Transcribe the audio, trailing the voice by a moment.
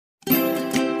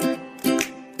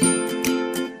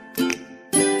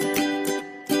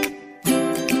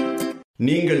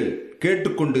நீங்கள்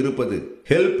கேட்டுக்கொண்டிருப்பது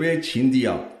HelpAge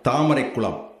India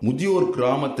Thamaraikulam முதியோர்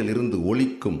கிராமத்தில் இருந்து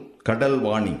ஒலிக்கும்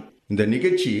கடல்வாணி. இந்த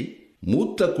நிகழ்ச்சி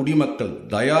மூத்த குடிமக்கள்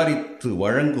தயாரித்து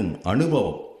வழங்கும்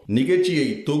அனுபவம். நிகழ்ச்சியை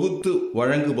தொகுத்து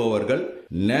வழங்குபவர்கள்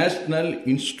national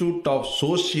institute of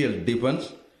social defence,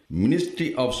 ministry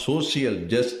of social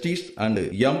justice and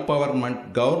empowerment,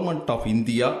 government of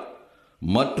India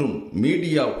மற்றும்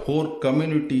மீடியா ஃபார்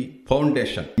கம்யூனிட்டி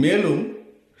ஃபவுண்டேஷன். மேலும்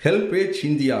ஹெல்பேஜ்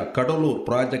இந்தியா கடலூர்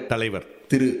ப்ராஜெக்ட் தலைவர்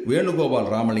திரு வேணுகோபால்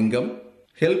ராமலிங்கம்,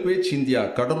 ஹெல்பேஜ் இந்தியா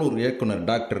கடலூர் இயக்குனர்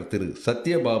டாக்டர் திரு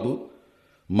சத்யபாபு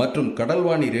மற்றும்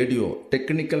கடல்வாணி ரேடியோ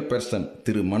டெக்னிக்கல் பர்சன்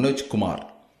திரு மனோஜ்குமார்.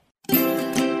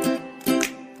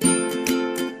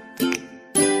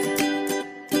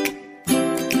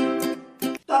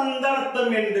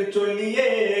 தந்தனத்தம் என்று சொல்லியே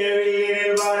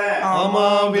வெள்ளினில் பாட, ஆமா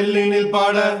வெள்ளினில்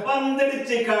பாட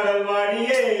வந்துடுச்சு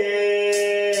கடல்வாணியே,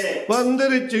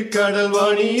 வந்துருச்சு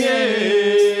கடல்வாணியே.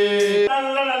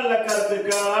 நல்ல நல்ல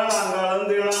கருத்துக்களா நாங்களும்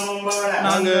தினமும் பாட,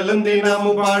 நாங்களும்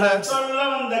தினமும் பாட, சொல்ல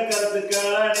வந்த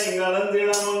கருத்துக்களா நீங்களும்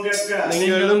தினமும் கேட்க,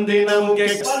 நீங்களும் தினமும்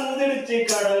கேட்க. வந்துடுச்சு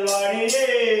கடல்வாணியே,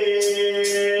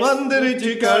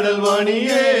 வந்துருச்சு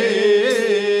கடல்வாணியே.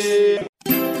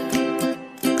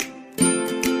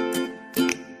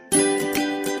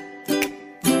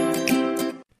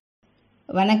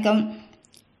 வணக்கம்,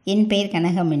 என் பெயர்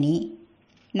கனகமணி.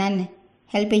 நான்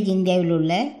ஹெல்பேஜ் இந்தியாவில்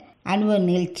உள்ள அனுபவ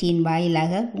நிகழ்ச்சியின்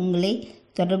வாயிலாக உங்களை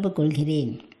தொடர்பு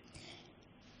கொள்கிறேன்.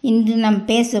 இன்று நாம்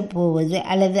பேசப்போவது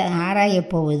அல்லது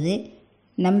ஆராயப்போவது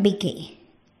நம்பிக்கை,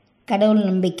 கடவுள்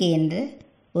நம்பிக்கை என்ற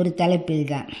ஒரு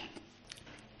தலைப்பில்தான்.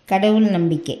 கடவுள்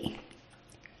நம்பிக்கை.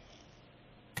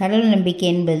 கடவுள் நம்பிக்கை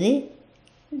என்பது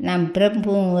நாம்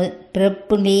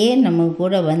பிறப்புலேயே நம்ம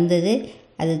கூட வந்தது.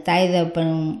 அது தாய்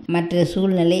தகப்பனும் மற்ற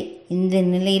சூழ்நிலை, இந்த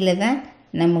நிலையில் தான்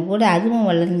நம்ம கூட அதுவும்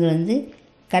வளர்ந்து வந்து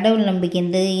கடவுள்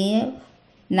நம்பிக்கைன்றதையும்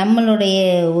நம்மளுடைய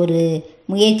ஒரு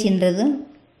முயற்சின்றதும்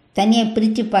தனியாக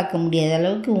பிரித்து பார்க்க முடியாத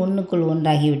அளவுக்கு ஒன்றுக்குள்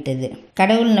ஒன்றாகிவிட்டது.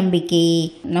 கடவுள் நம்பிக்கை,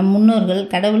 நம் முன்னோர்கள்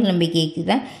கடவுள் நம்பிக்கைக்கு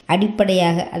தான்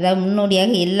அடிப்படையாக, அதாவது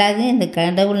முன்னோடியாக எல்லாத்தையும் இந்த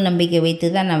கடவுள் நம்பிக்கை வைத்து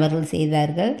தான் அவர்கள்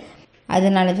செய்தார்கள்.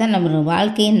 அதனால தான் நம்ம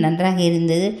வாழ்க்கையும் நன்றாக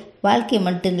இருந்தது. வாழ்க்கை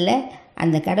மட்டும் இல்லை,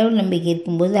 அந்த கடவுள் நம்பிக்கை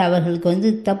இருக்கும்போது அவர்களுக்கு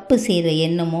வந்து தப்பு செய்கிற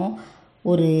எண்ணமோ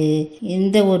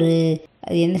எந்த ஒரு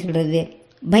அது என்ன சொல்கிறது,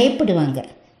 பயப்படுவாங்க.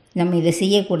 நம்ம இதை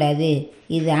செய்யக்கூடாது,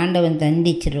 இது ஆண்டவன்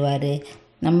தண்டிச்சிருவார்,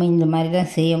 நம்ம இந்த மாதிரி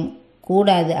தான்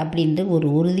செய்யக்கூடாது அப்படின்ட்டு ஒரு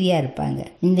உறுதியாக இருப்பாங்க.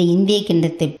 இந்த இந்திய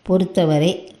கிண்ணத்தை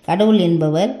பொறுத்தவரை கடவுள்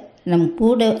என்பவர் நம்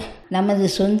கூட நமது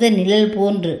சொந்த நிழல்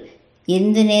போன்று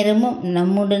எந்த நேரமும்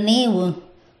நம்முடனே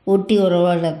ஒட்டி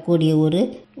உறவாடக்கூடிய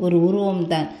ஒரு உருவம்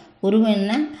தான்.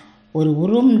 உருவம்னா ஒரு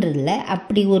உருவம்ன்றதில்ல,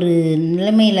 அப்படி ஒரு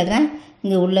நிலைமையில் தான்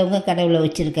இங்கே உள்ளவங்க கடவுளை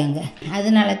வச்சுருக்காங்க.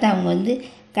 அதனால தான் அவங்க வந்து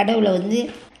கடவுளை வந்து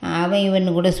அவன்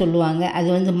இவன்னு கூட சொல்லுவாங்க. அது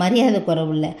வந்து மரியாதை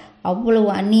குறைவில்லை, அவ்வளவு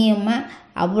அந்நியமாக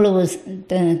அவ்வளவு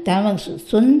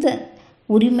சொந்த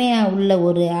உரிமையாக உள்ள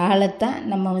ஒரு ஆளைத்தான்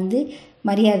நம்ம வந்து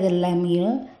மரியாதை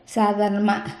இல்லாமையும்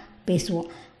சாதாரணமாக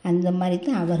பேசுவோம். அந்த மாதிரி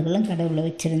தான் அவர்களும் கடவுளை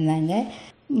வச்சுருந்தாங்க.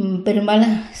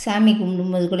 பெரும்பாலும் சாமி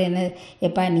கும்பிடும்போது கூட என்ன,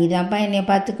 எப்பா நீ தான்ப்பா என்னை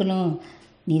பார்த்துக்கணும்,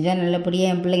 நீ தான்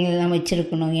நல்லபடியாக என் பிள்ளைங்களெல்லாம்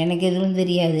வச்சுருக்கணும், எனக்கு எதுவும்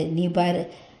தெரியாது, நீ பாரு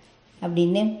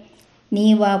அப்படின்னு நீ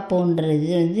வா போன்றது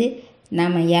வந்து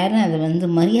நாம் யாரும் அதை வந்து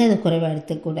மரியாதை குறைவாக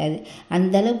எடுத்துக்கூடாது.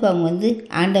 அந்தளவுக்கு அவங்க வந்து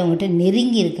ஆண்டவங்ககிட்ட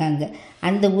நெருங்கி இருக்காங்க.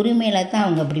 அந்த உரிமையில் தான்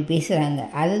அவங்க அப்படி பேசுகிறாங்க.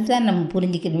 அதை தான் நம்ம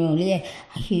புரிஞ்சுக்கணுமே ஒழிய,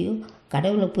 ஐயோ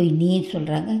கடவுளை போய் நீ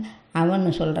சொல்கிறாங்க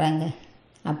அவன்னு சொல்கிறாங்க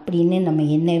அப்படின்னு நம்ம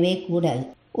எண்ணவே கூடாது.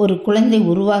 ஒரு குழந்தை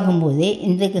உருவாகும் போதே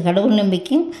இந்த கடவுள்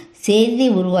நம்பிக்கையும் சேர்ந்தே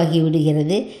உருவாகி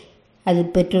விடுகிறது. அது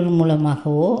பெற்றோர்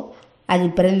மூலமாகவோ, அது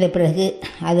பிறந்த பிறகு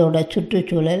அதோட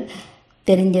சுற்றுச்சூழல்,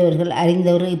 தெரிஞ்சவர்கள்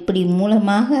அறிந்தவர்கள் இப்படி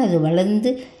மூலமாக அது வளர்ந்து,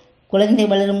 குழந்தை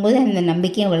வளரும்போது அந்த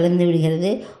நம்பிக்கையும் வளர்ந்து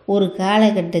விடுகிறது. ஒரு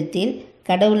காலகட்டத்தில்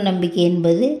கடவுள் நம்பிக்கை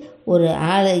என்பது ஒரு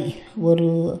ஆளை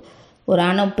ஒரு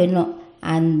ஆணோ பெண்ணோ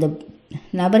அந்த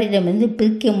நபரிடமிருந்து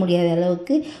பிரிக்க முடியாத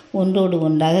அளவுக்கு ஒன்றோடு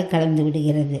ஒன்றாக கலந்து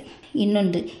விடுகிறது.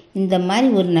 இன்னொன்று, இந்த மாதிரி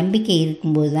ஒரு நம்பிக்கை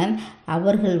இருக்கும்போது தான்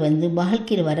அவர்கள் வந்து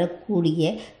வாழ்க்கையில்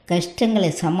வரக்கூடிய கஷ்டங்களை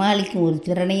சமாளிக்கும் ஒரு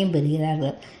திறனையும்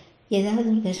பெறுகிறார்கள். ஏதாவது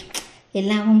ஒரு கஷ்டம்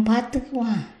எல்லாம் அவன்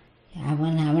பார்த்துக்குவான்,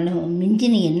 அவனை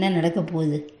மிஞ்சினு என்ன நடக்க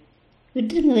போகுது,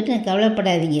 விட்டுருங்க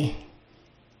கவலைப்படாதீங்க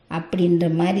அப்படின்ற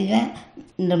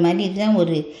மாதிரி தான்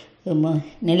ஒரு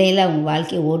நிலையில் அவங்க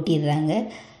வாழ்க்கையை ஓட்டிடுறாங்க.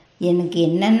 எனக்கு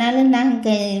என்னன்னாலும் நான்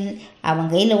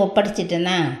அவன் கையில்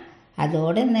ஒப்படைச்சிட்டேன்னா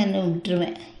அதோடு நான்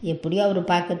விட்டுருவேன், எப்படியோ அவர்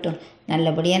பார்க்கட்டும்,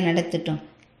 நல்லபடியாக நடத்தட்டும்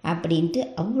அப்படின்ட்டு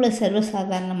அவ்வளோ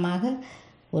சர்வசாதாரணமாக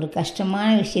ஒரு கஷ்டமான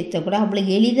விஷயத்தை கூட அவ்வளோ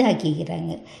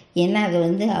எளிதாக்கிக்கிறாங்க. ஏன்னா அதை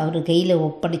வந்து அவர் கையில்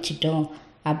ஒப்படைச்சிட்டோம்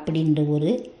அப்படின்ற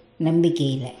ஒரு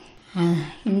நம்பிக்கையில்,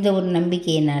 இந்த ஒரு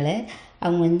நம்பிக்கையினால்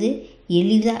அவங்க வந்து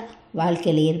எளிதாக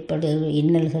வாழ்க்கையில் ஏற்படும்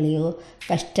இன்னல்களையோ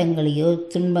கஷ்டங்களையோ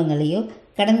துன்பங்களையோ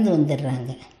கடந்து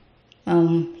வந்துடுறாங்க.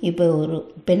 இப்போ ஒரு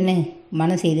பெண்ணை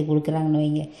மனம் செய்து கொடுக்குறாங்கன்னு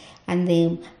வைங்க, அந்த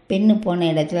பெண்ணு போன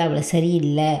இடத்துல அவளை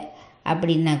சரியில்லை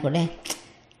அப்படின்னா கூட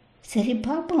சரி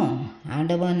பார்ப்போம்,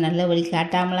 ஆண்டவன் நல்ல வழி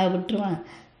காட்டாமலாம் விட்டுருவான்,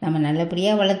 நம்ம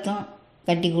நல்லபடியாக வளர்த்தோம்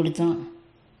கட்டி கொடுத்தோம்,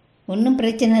 ஒன்றும்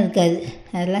பிரச்சனை இருக்காது,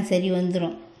 அதெல்லாம் சரி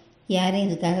வந்துடும், யாரும்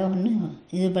இதுக்காக ஒன்றும்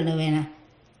இது பண்ண வேணாம்.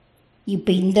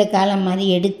 இப்போ இந்த காலம் மாதிரி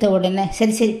எடுத்த உடனே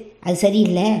சரி சரி அது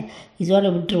சரியில்லை இதோட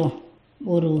விட்டுருவோம்,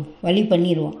 ஒரு வழி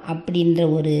பண்ணிடுவோம் அப்படின்ற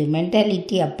ஒரு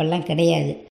மென்டாலிட்டி அப்போல்லாம்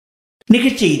கிடையாது.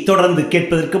 நிகழ்ச்சியை தொடர்ந்து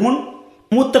கேட்பதற்கு முன்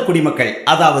மூத்த குடிமக்கள்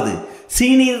அதாவது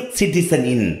சீனியர்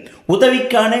சிட்டிசனின்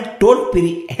உதவிக்கான டோல்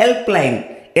ஃப்ரீ ஹெல்ப்லைன்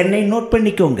எண்ணை நோட்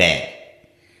பண்ணிக்கோங்க.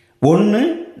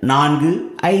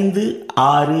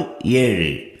 145667.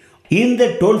 இந்த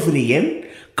டோல் ஃப்ரீ எண்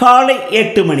காலை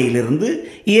 8 மணியிலிருந்து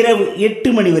இரவு 8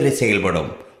 மணி வரை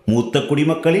செயல்படும். மூத்த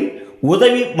குடிமக்களின்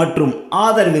உதவி மற்றும்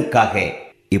ஆதரவிற்காக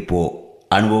இப்போ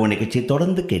அனுபவ நிகழ்ச்சி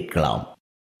தொடர்ந்து கேட்கலாம்.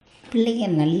 பிள்ளைங்க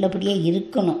நல்லபடியாக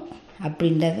இருக்கணும்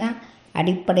அப்படின்றது தான்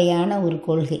அடிப்படையான ஒரு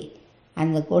கொள்கை.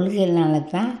 அந்த கொள்கையினால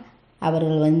தான்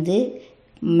அவர்கள்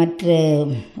மற்ற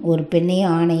ஒரு பெண்ணையோ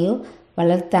ஆணையோ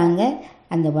வளர்த்தாங்க.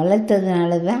 அந்த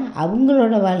வளர்த்ததுனால தான்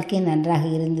அவங்களோட வாழ்க்கை நன்றாக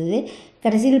இருந்தது.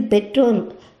 கடைசியில் பெற்றோர்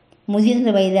முதிர்ந்த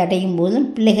வயது அடையும் போதும்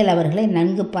பிள்ளைகள் அவர்களை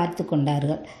நன்கு பார்த்து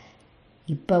கொண்டார்கள்.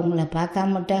 இப்போ அவங்கள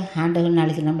பார்க்காமட்டா ஆண்டவன்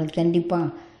நாளைக்கு நம்மளை தண்டிப்பான்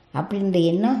அப்படின்ற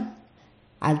எண்ணம்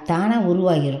அது தானாக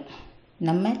உருவாகிடும்.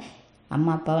 நம்ம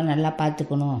அம்மா அப்பாவை நல்லா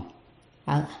பார்த்துக்கணும்,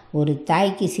 ஒரு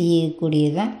தாய்க்கு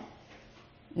செய்யக்கூடியதான்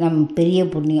நம் பெரிய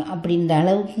புண்ணியம் அப்படின்ற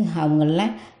அளவுக்கு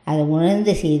அவங்களாம் அதை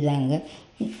உணர்ந்து செய்தாங்க.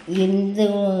 இந்த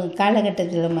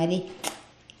காலகட்டத்தில் மாதிரி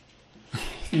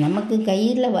நமக்கு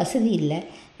கையில் வசதி இல்லை,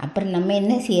 அப்புறம் நம்ம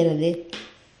என்ன செய்கிறது,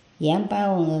 ஏன்பா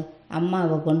அவங்க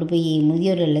அம்மாவை கொண்டு போய்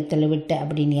முதியோர் இல்லத்தில் விட்ட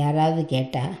அப்படின்னு யாராவது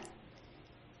கேட்டால்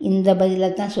இந்த பதிலை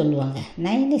தான் சொல்லுவாங்க.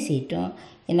 நான் என்ன செய்யட்டும்,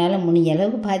 என்னால் முடிஞ்ச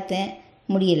அளவுக்கு பார்த்தேன்,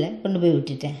 முடியலை, கொண்டு போய்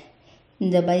விட்டுட்டேன்.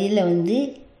 இந்த பதிலை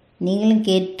நீங்களும்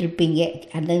கேட்டிருப்பீங்க,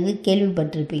 அதாவது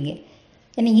கேள்விப்பட்டிருப்பீங்க.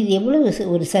 எனக்கு இது எவ்வளோ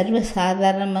ஒரு சர்வ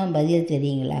சாதாரணமாக பதில்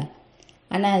தெரியுங்களா?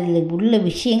 ஆனால் அதில் உள்ள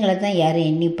விஷயங்களை தான் யாரும்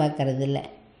எண்ணி பார்க்கறதில்ல.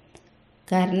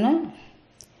 காரணம்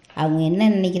அவங்க என்ன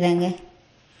நினைக்கிறாங்க,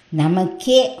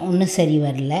 நமக்கே ஒன்றும் சரி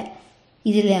வரல,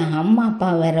 இதில் அம்மா அப்பா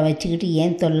வேறு வச்சுக்கிட்டு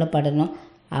ஏன் தொல்லைப்படணும்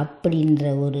அப்படின்ற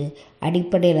ஒரு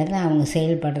அடிப்படையில் தான் அவங்க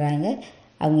செயல்படுறாங்க.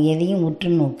 அவங்க எதையும் உற்று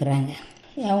நோக்குறாங்க.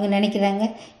 அவங்க நினைக்கிறாங்க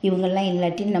இவங்கெல்லாம்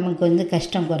இல்லாட்டி நமக்கு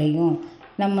கஷ்டம் குறையும்,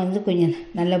 நம்ம கொஞ்சம்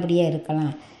நல்லபடியாக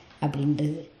இருக்கலாம்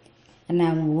அப்படின்றது. ஆனால்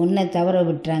அவங்க ஒன்றை தவற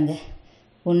விட்டுறாங்க.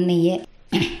 ஒன்றையே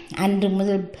அன்று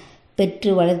முதல் பெற்று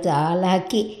வளர்த்து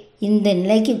ஆளாக்கி இந்த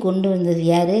நிலைக்கு கொண்டு வந்தது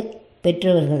யார்?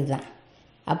 பெற்றவர்கள் தான்.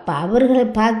 அப்போ அவர்களை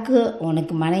பார்க்க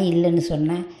உனக்கு மனம் இல்லைன்னு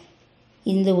சொன்னால்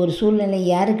இந்த ஒரு சூழ்நிலை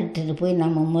யாருக்கிட்ட போய்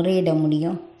நம்ம முறையிட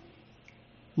முடியும்?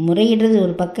 முறையிடுறது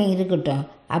ஒரு பக்கம் இருக்கட்டும்,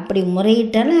 அப்படி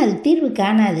முறையிட்டாலும் அது தீர்வு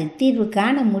காணாது, தீர்வு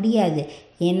காண முடியாது.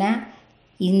 ஏன்னா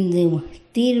இந்த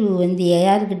தீர்வு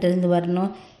யாருக்கிட்டேருந்து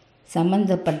வரணும்?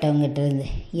 சம்மந்தப்பட்டவங்ககிட்டேருந்து.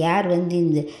 யார்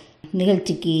இந்த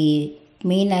நிகழ்ச்சிக்கு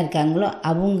மெயினாக இருக்காங்களோ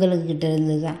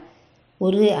அவங்களுக்கிட்டேருந்து தான்.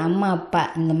 ஒரு அம்மா அப்பா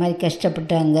இந்த மாதிரி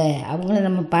கஷ்டப்பட்டாங்க, அவங்கள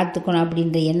நம்ம பார்த்துக்கணும்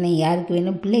அப்படின்ற எண்ணம் யாருக்கு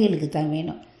வேணும்? பிள்ளைகளுக்கு தான்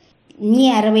வேணும். நீ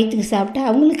அரை வயிற்றுக்கு சாப்பிட்டா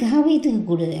அவங்களுக்கு அரை வயிற்றுக்கு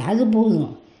கொடு, அது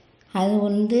போதும்.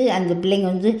 அது அந்த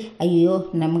பிள்ளைங்க ஐயோ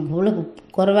நமக்கு இவ்வளோ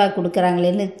குறைவாக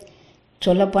கொடுக்குறாங்களேன்னு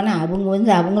சொல்லப்போனால்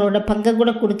அவங்க அவங்களோட பங்கை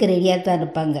கூட கொடுக்க ரெடியாக தான்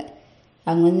இருப்பாங்க.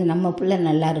 அவங்க நம்ம பிள்ளை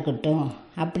நல்லா இருக்கட்டும்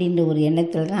அப்படின்ற ஒரு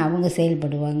எண்ணத்தில் தான் அவங்க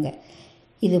செயல்படுவாங்க.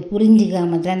 இதை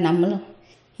புரிஞ்சிக்காமல் தான் நம்மளும்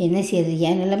என்ன செய்யறது,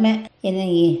 என் நிலைமை என்ன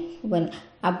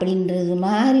அப்படின்றது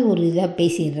மாதிரி ஒரு இதாக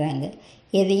பேசிடுறாங்க.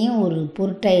 எதையும் ஒரு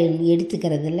பொருட்டாக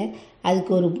எடுத்துக்கிறதில்ல,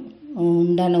 அதுக்கு ஒரு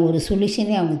உண்டான ஒரு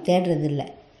சொல்யூஷனே அவங்க தேடுறதில்ல.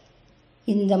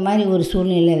 இந்த மாதிரி ஒரு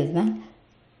சூழ்நிலையில் தான்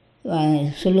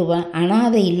சொல்லுவேன்,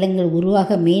 அனாதை இல்லங்கள்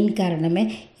உருவாக மெயின் காரணமே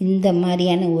இந்த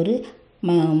மாதிரியான ஒரு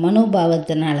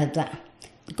மனோபாவத்தினால தான்.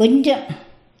 கொஞ்சம்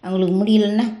அவங்களுக்கு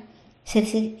முடியலன்னா சரி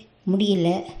சரி முடியல,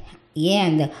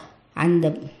 ஏன் அந்த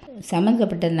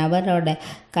சம்மந்தப்பட்ட நபரோட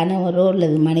கணவரோ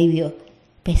அல்லது மனைவியோ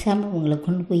பேசாமல் உங்களை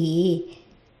கொண்டு போய்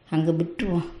அங்கே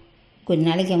விட்டுருவோம், கொஞ்ச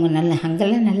நாளைக்கு அவங்க நல்லா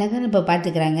அங்கெல்லாம் நல்லா தானே இப்போ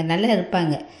பார்த்துக்கிறாங்க, நல்லா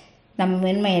இருப்பாங்க, நம்ம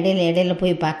வேணுமா இடையில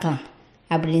போய் பார்க்கலாம்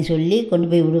அப்படின்னு சொல்லி கொண்டு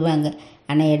போய் விடுவாங்க.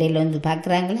 ஆனால் இடையில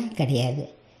பார்க்குறாங்களா? கிடையாது.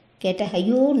 கேட்டால்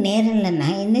ஐயோ நேரம் இல்லை,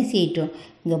 நான் என்ன செய்யட்டும்,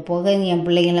 இங்கே போக என்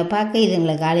பிள்ளைங்களை பார்க்க,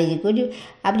 இதுங்களை காலேஜுக்கு கூட்டி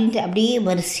அப்படின்ட்டு அப்படியே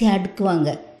வரிசையாக அடுக்குவாங்க.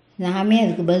 நாமே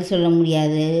அதுக்கு பதில் சொல்ல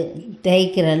முடியாது,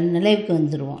 தேய்க்கிற நிலைக்கு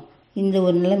வந்துடுவோம். இந்த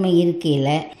ஒரு நிலைமை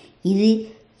இருக்கையில் இது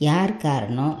யார்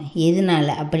காரணம், எதனால்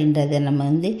அப்படின்றத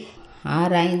நம்ம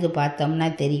ஆராய்ந்து பார்த்தோம்னா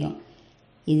தெரியும்.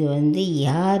 இது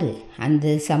யார் அந்த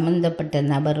சம்மந்தப்பட்ட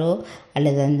நபரோ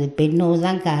அல்லது அந்த பெண்ணோ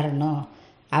தான் காரணம்.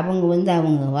 அவங்க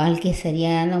அவங்க வாழ்க்கையை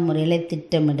சரியான முறையில்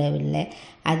திட்டமிடவில்லை,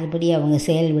 அதுபடி அவங்க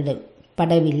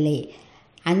செயல்படவில்லை.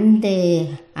 அந்த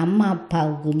அம்மா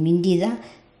அப்பாவுக்கு மிஞ்சி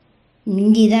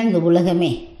தான் இந்த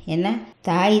உலகமே. ஏன்னா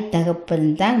தாய் தகப்பன்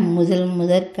தான்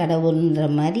முதற் கடவுள்ன்ற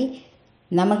மாதிரி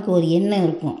நமக்கு ஒரு எண்ணம்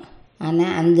இருக்கும்.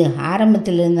 ஆனால் அந்த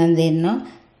ஆரம்பத்தில் இருந்த அந்த எண்ணம்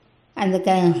அந்த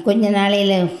கொஞ்ச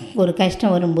நாளையில் ஒரு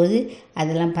கஷ்டம் வரும்போது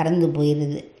அதெல்லாம் பறந்து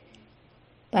போயிடுது.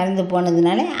 பறந்து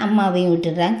போனதுனால அம்மாவையும்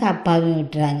விட்டுடுறாங்க, அப்பாவையும்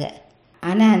விட்டுறாங்க.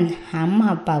 ஆனால் அந்த அம்மா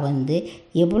அப்பா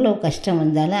எவ்வளோ கஷ்டம்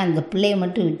வந்தாலும் அந்த பிள்ளைய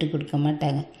மட்டும் விட்டு கொடுக்க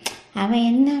மாட்டாங்க. அவன்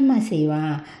என்னம்மா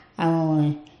செய்வான்,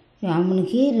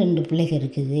 அவனுக்கே 2 பிள்ளைகள்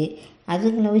இருக்குது,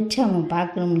 அதுகளை வச்சு அவன்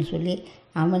பார்க்கணும்னு சொல்லி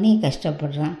அவனே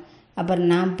கஷ்டப்படுறான். அப்புறம்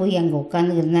நான் போய் அங்கே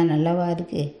உட்காந்துக்கிட்டு நல்லாவா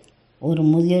இருக்குது. ஒரு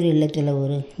முதியோர் இல்லத்தில்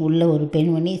உள்ள ஒரு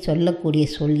பெண்மணி சொல்லக்கூடிய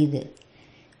இது.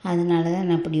 அதனால தான்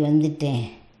நான் அப்படி வந்துட்டேன்.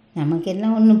 நமக்கு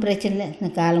எல்லாம் ஒன்றும் பிரச்சனை இல்லை, இந்த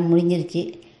காலம் முடிஞ்சிருச்சு,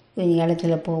 கொஞ்சம்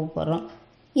காலத்தில் போக போகிறோம்.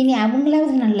 இனி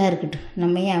அவங்களாவது நல்லா இருக்கட்டும்,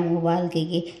 நம்ம ஏன் அவங்க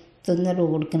வாழ்க்கைக்கு தொந்தரவு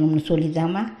கொடுக்கணும்னு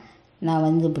சொல்லித்தாம்மா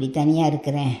நான் இப்படி தனியாக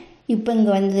இருக்கிறேன். இப்போ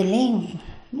இங்கே வந்ததுலே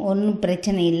ஒன்றும்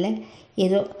பிரச்சனை இல்லை.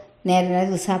 ஏதோ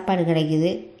நேரத்துக்கு சாப்பாடு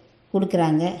கிடைக்குது,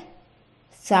 கொடுக்குறாங்க,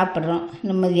 சாப்பிட்றோம்,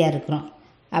 நிம்மதியாக இருக்கிறோம்.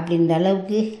 அப்படின்ற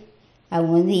அளவுக்கு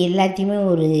அவங்க எல்லாத்தையுமே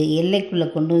ஒரு எல்லைக்குள்ளே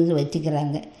கொண்டு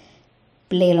வச்சுக்கிறாங்க.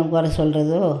 பிள்ளைகளும் குறை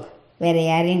சொல்கிறதோ வேறு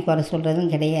யாரையும் குறை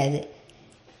சொல்கிறதும் கிடையாது.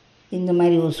 இந்த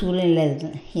மாதிரி ஒரு சூழ்நிலை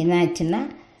இருக்குது. என்ன ஆச்சுன்னா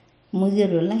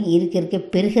முதியோர்கள்லாம் இருக்க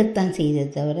பெருகத்தான் செய்ததை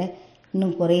தவிர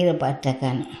இன்னும் குறையிற பாட்டை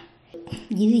காணும்.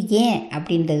 இது ஏன்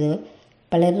அப்படின்றத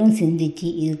பலரும் சிந்தித்து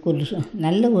இதுக்கு ஒரு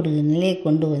நல்ல ஒரு நிலையை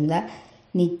கொண்டு வந்தால்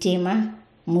நிச்சயமாக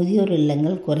முதியோர்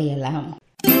இல்லங்கள் குறையலாம்.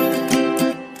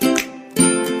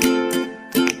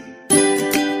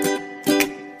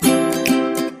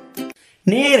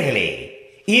 நேயர்களே,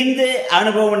 இந்த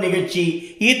அனுபவ நிகழ்ச்சி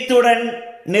இத்துடன்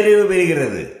நிறைவு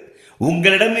பெறுகிறது.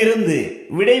 உங்களிடம் இருந்து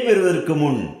விடைபெறுவதற்கு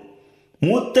முன்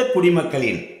மூத்த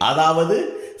குடிமக்களின் அதாவது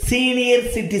சீனியர்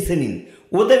சிட்டிசனின்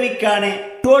உதவிக்கான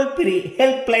டோல் ஃப்ரீ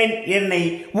ஹெல்ப்லைன் எண்ணை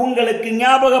உங்களுக்கு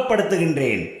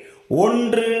ஞாபகப்படுத்துகின்றேன்.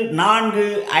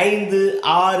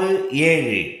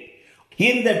 145667.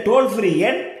 இந்த டோல் ஃப்ரீ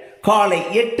எண் காலை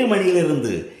 8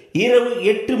 மணியிலிருந்து இரவு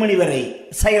 8 மணி வரை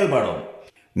செயல்படும்.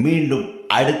 மீண்டும்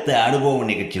அடுத்த அனுபவ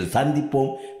நிகழ்ச்சியில் சந்திப்போம்.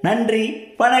 நன்றி,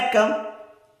 வணக்கம்.